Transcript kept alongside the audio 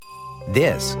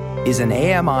This is an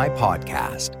AMI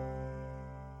podcast.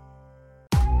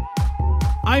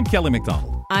 I'm Kelly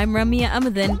McDonald. I'm Ramya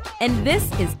Amadin, and this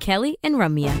is Kelly and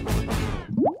Ramya.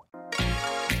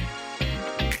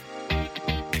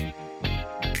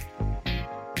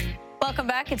 Welcome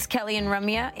back. It's Kelly and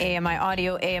Ramya, AMI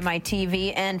Audio, AMI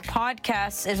TV, and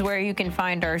podcasts is where you can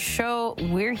find our show.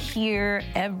 We're here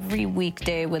every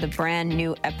weekday with a brand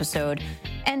new episode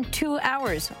and 2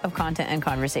 hours of content and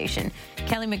conversation.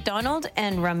 Kelly McDonald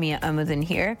and Ramya Amadin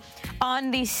here.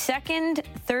 On the second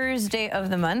Thursday of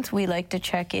the month, we like to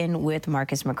check in with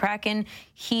Markus McCraken.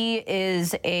 He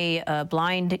is a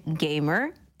blind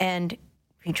gamer, and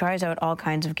he tries out all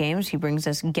kinds of games. He brings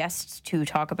us guests to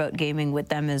talk about gaming with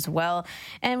them as well.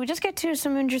 And we just get to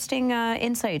some interesting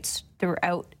insights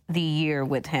throughout the year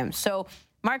with him. So,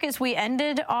 Markus, we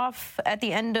ended off at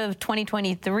the end of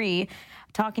 2023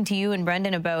 talking to you and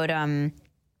Brendan about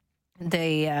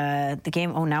the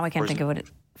game. Oh, now I can't think of what it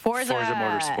is. Forza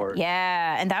Motorsport.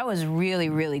 Yeah, and that was really,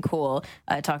 really cool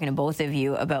talking to both of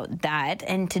you about that.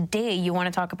 And today you want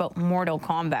to talk about Mortal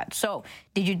Kombat. So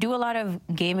did you do a lot of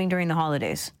gaming during the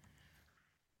holidays?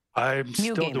 I'm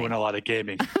still doing a lot of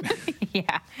gaming.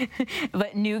 Yeah,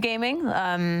 but new gaming?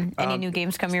 Any new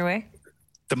games come your way?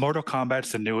 The Mortal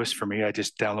Kombat's the newest for me. I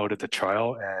just downloaded the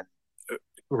trial, and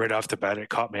right off the bat, it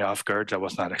caught me off guard. I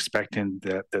was not expecting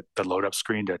the load-up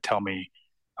screen to tell me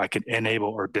I can enable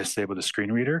or disable the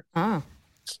screen reader. Oh.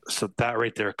 So that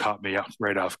right there caught me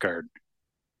right off guard.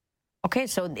 Okay,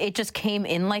 so it just came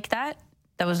in like that?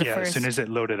 That was the first? As soon as it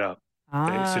loaded up.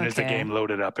 As soon as the game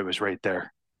loaded up, it was right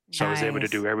there. So I was able to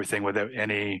do everything without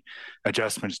any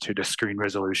adjustments to the screen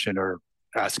resolution or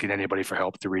asking anybody for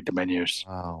help to read the menus.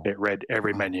 Wow. It read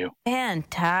every menu.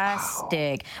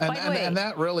 Fantastic. Wow. And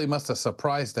that really must have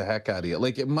surprised the heck out of you.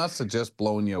 Like, it must have just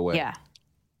blown you away. Yeah.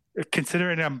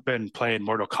 Considering I've been playing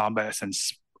Mortal Kombat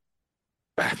since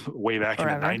way back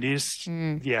Forever. in the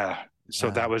 90s. Yeah. So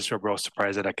that was a real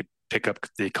surprise that I could pick up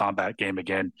the combat game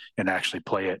again and actually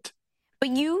play it. But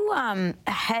you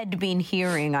had been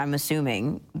hearing, I'm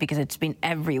assuming, because it's been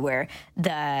everywhere,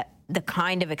 the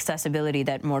kind of accessibility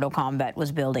that Mortal Kombat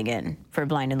was building in for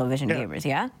blind and low vision gamers,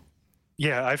 yeah?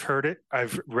 Yeah, I've heard it.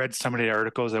 I've read some of the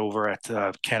articles over at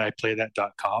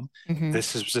caniplaythat.com. Mm-hmm.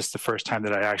 This is just the first time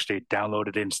that I actually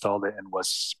downloaded, installed it, and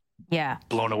was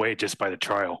blown away just by the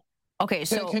trial. Okay,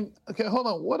 so... Okay, hold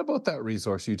on. What about that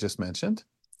resource you just mentioned?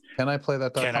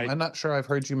 Caniplaythat.com? I'm not sure I've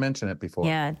heard you mention it before.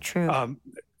 Yeah, true.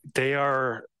 They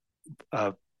are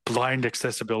blind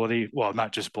accessibility, well,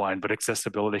 not just blind, but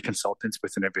accessibility consultants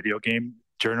within a video game,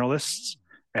 journalists,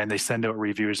 and they send out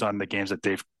reviews on the games that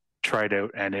they've tried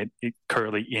out, and it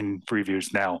currently in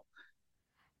reviews now.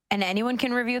 And anyone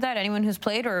can review that? Anyone who's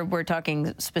played, or we're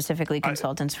talking specifically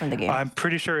consultants from the game? I'm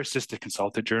pretty sure it's just a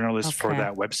consultant journalist for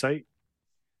that website.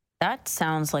 That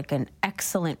sounds like an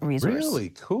excellent resource. Really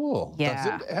cool. Yeah.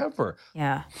 Does it ever?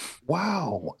 Yeah.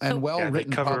 Wow. And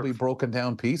well-written, probably broken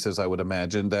down pieces, I would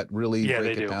imagine, that really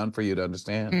break it down for you to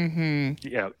understand. Mm-hmm.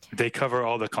 Yeah, they cover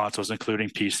all the consoles, including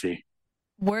PC.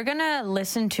 We're going to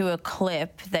listen to a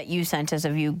clip that you sent us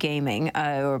of you gaming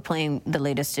or playing the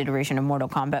latest iteration of Mortal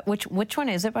Kombat. Which one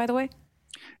is it, by the way?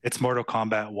 It's Mortal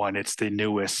Kombat 1. It's the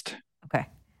newest. Okay.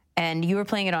 And you were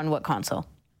playing it on what console?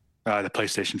 The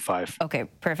PlayStation 5. Okay,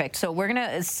 perfect. So we're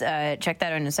going to check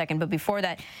that out in a second. But before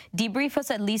that, debrief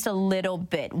us at least a little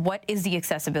bit. What is the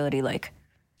accessibility like?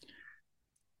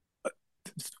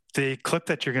 The clip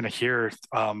that you're going to hear,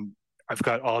 I've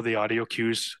got all the audio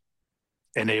cues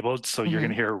enabled. So you're going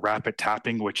to hear rapid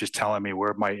tapping, which is telling me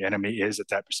where my enemy is at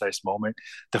that precise moment.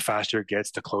 The faster it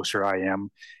gets, the closer I am.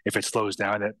 If it slows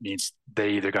down, that means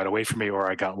they either got away from me or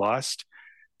I got lost.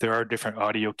 There are different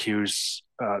audio cues,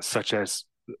 such as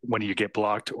when you get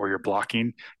blocked or you're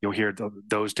blocking, you'll hear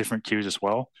those different cues as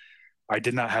well. I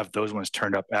did not have those ones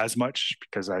turned up as much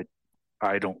because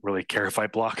I don't really care if I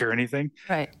block or anything.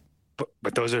 Right.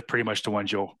 But those are pretty much the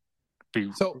ones you'll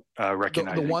be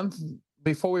recognizing. The one,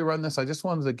 before we run this, I just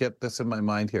wanted to get this in my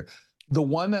mind here. The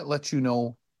one that lets you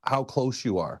know how close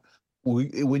you are.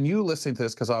 When you listen to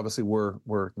this, because obviously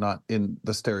we're not in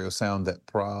the stereo sound that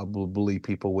probably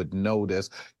people would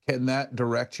notice, can that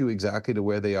direct you exactly to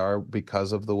where they are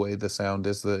because of the way the sound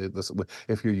is?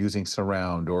 If you're using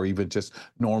surround or even just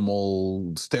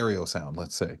normal stereo sound,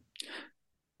 let's say.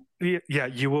 Yeah,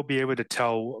 you will be able to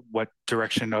tell what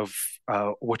direction of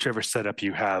whichever setup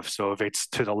you have. So if it's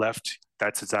to the left,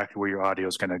 that's exactly where your audio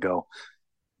is going to go,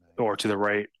 or to the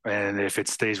right. And if it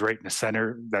stays right in the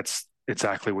center, that's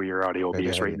exactly where your audio will be,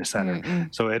 is right in the center. Mm-hmm.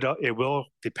 So it will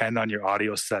depend on your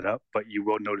audio setup, but you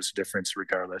will notice a difference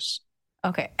regardless.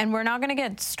 Okay, and we're not going to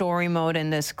get story mode in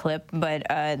this clip, but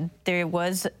there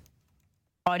was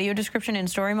audio description in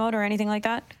story mode or anything like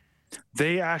that?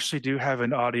 They actually do have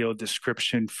an audio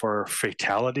description for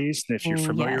fatalities. And if you're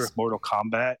familiar with Mortal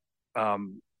Kombat,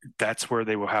 that's where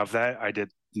they will have that. I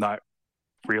did not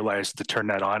realize to turn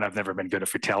that on. I've never been good at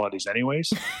fatalities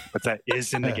anyways, but that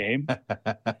is in the game.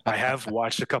 I have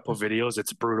watched a couple of videos.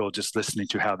 It's brutal just listening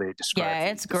to how they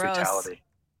describe it's gross. Fatality.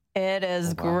 It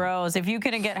is gross. If you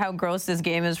couldn't get how gross this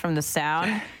game is from the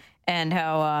sound and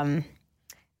how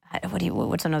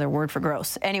what's another word for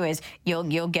gross? Anyways,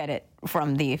 you'll get it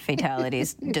from the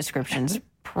fatalities descriptions.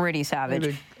 Pretty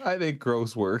savage. I think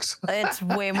gross works. It's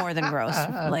way more than gross.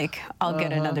 Like, I'll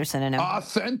get another synonym.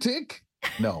 Authentic?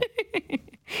 No.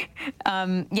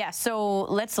 So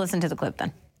let's listen to the clip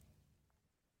then.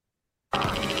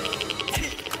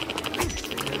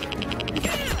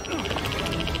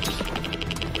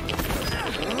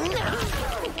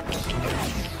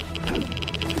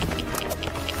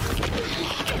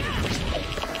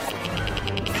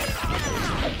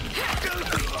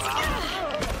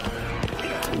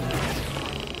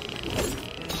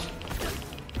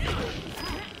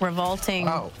 Revolting,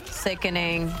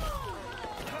 sickening.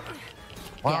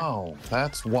 Wow,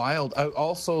 that's wild. I'm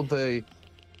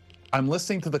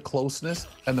listening to the closeness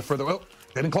and the further,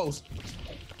 getting close.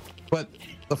 But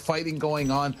the fighting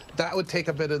going on, that would take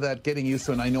a bit of that getting used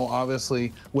to. And I know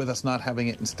obviously with us not having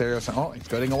it in stereo, he's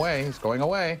going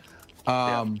away.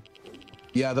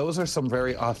 Yeah, those are some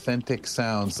very authentic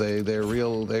sounds. They're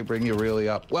real. They bring you really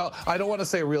up. Well, I don't want to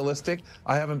say realistic.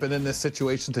 I haven't been in this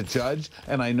situation to judge,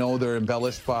 and I know they're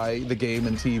embellished by the game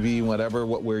and TV and whatever,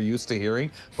 what we're used to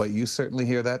hearing. But you certainly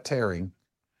hear that tearing.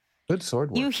 Good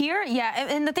sword work. You hear,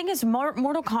 and the thing is,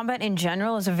 Mortal Kombat in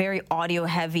general is a very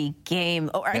audio-heavy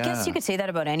game. Or I guess you could say that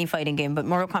about any fighting game, but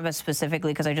Mortal Kombat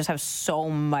specifically, because I just have so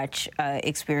much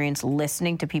experience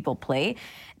listening to people play,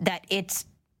 that it's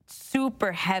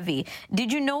super heavy.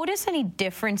 Did you notice any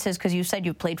differences? Because you said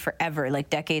you played forever, like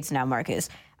decades now, Marcus.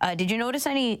 Did you notice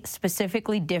any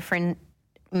specifically different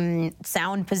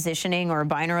sound positioning or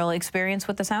binaural experience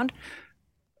with the sound?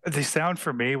 The sound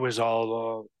for me was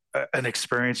all an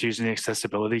experience using the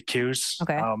accessibility cues.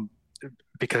 Okay.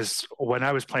 Because when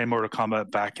I was playing Mortal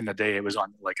Kombat back in the day, it was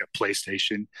on like a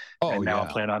PlayStation, and now I'm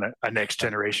playing on a next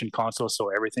generation console, so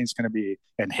everything's going to be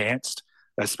enhanced,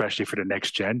 especially for the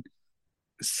next gen.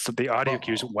 So the audio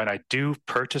cues, when I do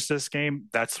purchase this game,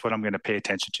 that's what I'm going to pay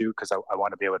attention to, because I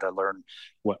want to be able to learn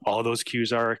what all those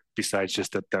cues are, besides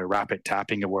just the rapid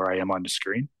tapping of where I am on the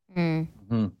screen.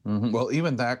 Well,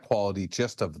 even that quality,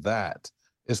 just of that,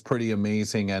 is pretty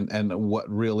amazing, and what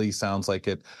really sounds like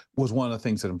it was one of the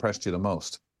things that impressed you the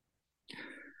most.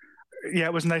 Yeah,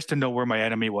 it was nice to know where my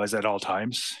enemy was at all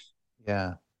times.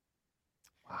 Yeah.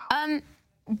 Wow.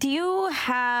 Do you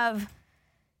have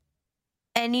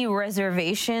any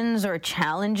reservations or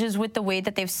challenges with the way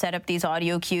that they've set up these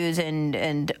audio cues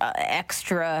and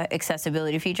extra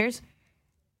accessibility features?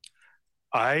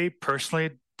 I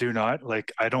personally do not.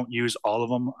 Like, I don't use all of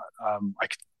them.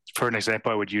 For an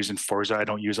example, I would use in Forza. I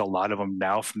don't use a lot of them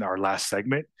now from our last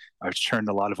segment. I've turned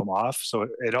a lot of them off. So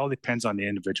it all depends on the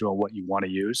individual, what you want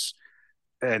to use.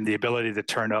 And the ability to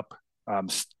turn up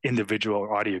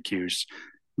individual audio cues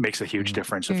makes a huge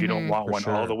difference. If you don't want one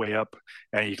all the way up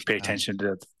and you can pay attention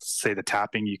to, say, the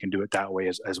tapping, you can do it that way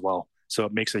as well. So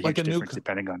it makes a huge difference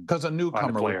depending on, because a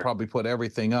newcomer would probably put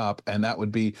everything up, and that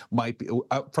might be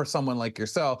for someone like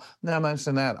yourself. No, I'm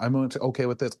mentioning that. I'm okay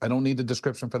with this. I don't need a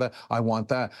description for that. I want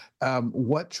that.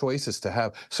 What choices to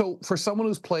have? So for someone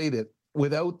who's played it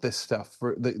without this stuff,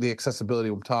 for the accessibility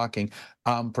I'm talking,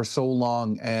 for so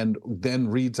long, and then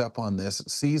reads up on this,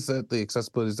 sees that the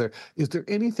accessibility is there. Is there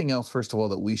anything else, first of all,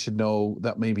 that we should know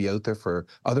that may be out there for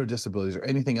other disabilities, or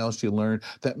anything else you learned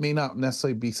that may not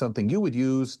necessarily be something you would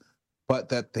use, but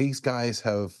that these guys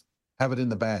have it in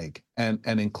the bag and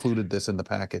included this in the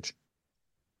package?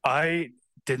 I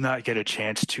did not get a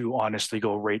chance to honestly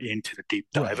go right into the deep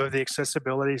dive of the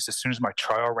accessibilities. As soon as my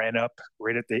trial ran up,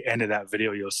 right at the end of that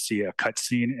video, you'll see a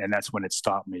cutscene, and that's when it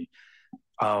stopped me.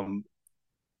 You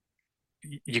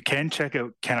can check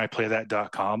out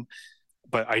caniplaythat.com,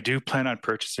 but I do plan on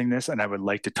purchasing this, and I would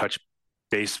like to touch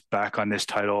base back on this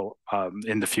title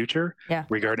in the future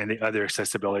regarding the other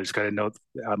accessibilities, because I know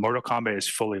Mortal Kombat is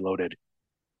fully loaded.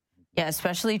 Yeah,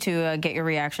 especially to get your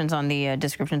reactions on the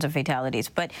descriptions of fatalities.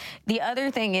 But the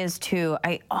other thing is, too,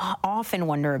 I often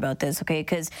wonder about this, okay,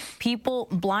 because people,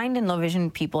 blind and low vision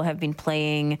people, have been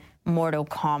playing Mortal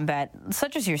Kombat,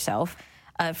 such as yourself,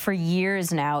 for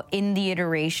years now, in the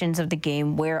iterations of the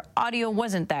game where audio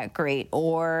wasn't that great,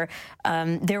 or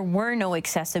there were no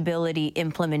accessibility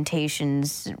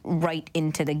implementations right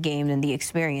into the game and the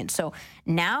experience. So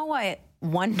now I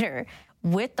wonder,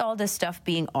 with all this stuff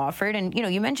being offered, and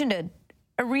you mentioned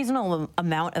a reasonable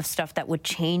amount of stuff that would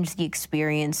change the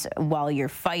experience while you're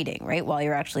fighting, right? While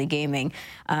you're actually gaming,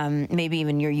 maybe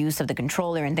even your use of the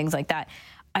controller and things like that.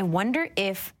 I wonder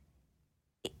if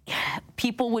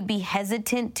people would be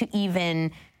hesitant to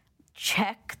even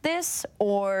check this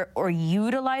or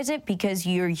utilize it because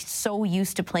you're so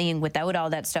used to playing without all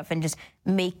that stuff and just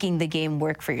making the game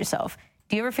work for yourself.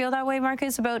 Do you ever feel that way,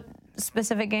 Marcus, about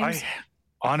specific games?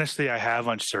 Honestly, I have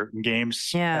on certain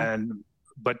games. Yeah.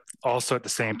 But also at the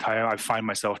same time, I find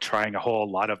myself trying a whole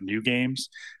lot of new games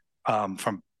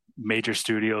from major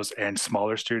studios and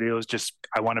smaller studios. Just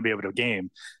I want to be able to game.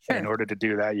 Sure. In order to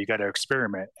do that, you got to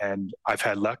experiment. And I've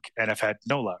had luck and I've had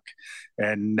no luck.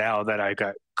 And now that I've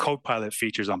got Copilot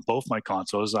features on both my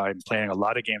consoles, I'm playing a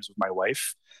lot of games with my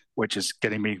wife, which is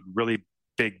getting me really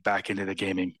big back into the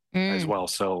gaming as well.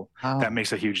 So that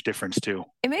makes a huge difference too.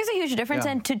 It makes a huge difference.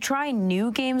 And to try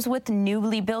new games with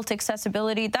newly built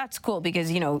accessibility, that's cool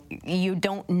because, you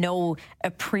don't know a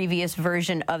previous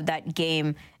version of that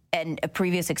game and a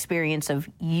previous experience of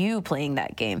you playing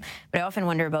that game. But I often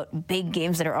wonder about big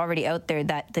games that are already out there,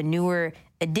 that the newer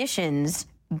editions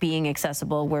being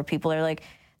accessible, where people are like,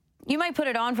 you might put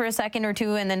it on for a second or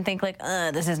two and then think like,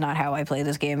 this is this how I play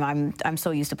this game. I'm so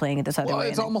used to playing it this other way. Well,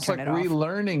 it's almost like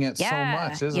relearning it so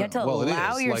much, isn't it? You have to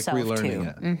allow yourself like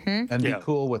relearning it and be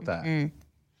cool with that.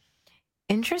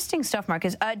 Interesting stuff,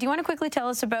 Marcus. Do you want to quickly tell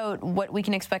us about what we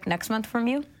can expect next month from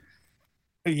you?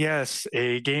 Yes,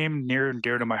 a game near and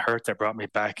dear to my heart that brought me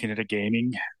back into the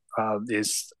gaming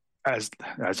is as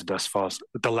it does falls.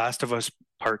 The Last of Us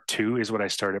Part 2 is what I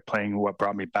started playing, what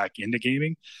brought me back into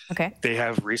gaming. Okay. They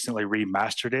have recently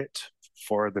remastered it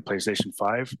for the PlayStation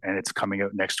 5, and it's coming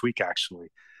out next week, actually.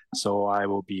 So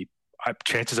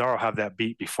chances are I'll have that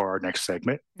beat before our next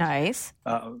segment. Nice.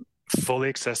 Fully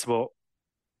accessible,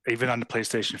 even on the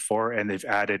PlayStation 4, and they've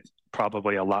added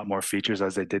probably a lot more features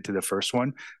as they did to the first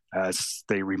one, as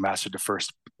they remastered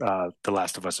The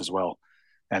Last of Us as well.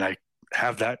 And I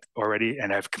have that already,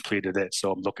 and I've completed it.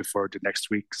 So I'm looking forward to next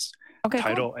week's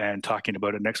title and talking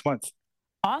about it next month.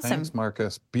 Awesome. Thanks,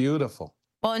 Marcus. Beautiful.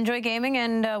 Well, enjoy gaming,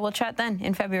 and we'll chat then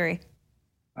in February.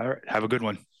 All right. Have a good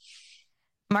one.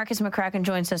 Markus McCraken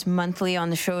joins us monthly on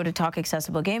the show to talk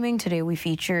accessible gaming. Today we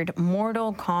featured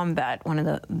Mortal Kombat, one of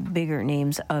the bigger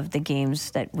names of the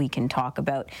games that we can talk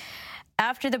about.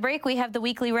 After the break, we have the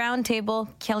weekly roundtable.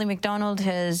 Kelly McDonald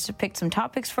has picked some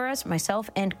topics for us,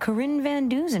 myself and Corinne Van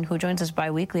Duzen, who joins us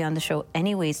bi-weekly on the show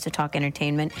anyways to talk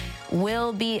entertainment,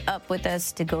 will be up with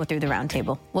us to go through the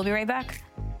roundtable. We'll be right back.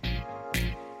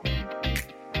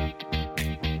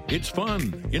 It's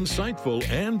fun, insightful,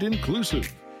 and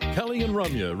inclusive. Kelly and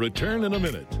Ramya return in a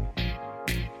minute.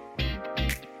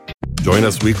 Join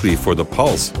us weekly for The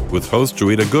Pulse with host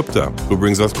Joeita Gupta, who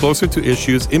brings us closer to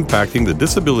issues impacting the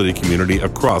disability community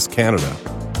across Canada.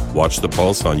 Watch The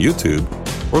Pulse on YouTube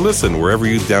or listen wherever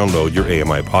you download your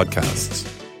AMI podcasts.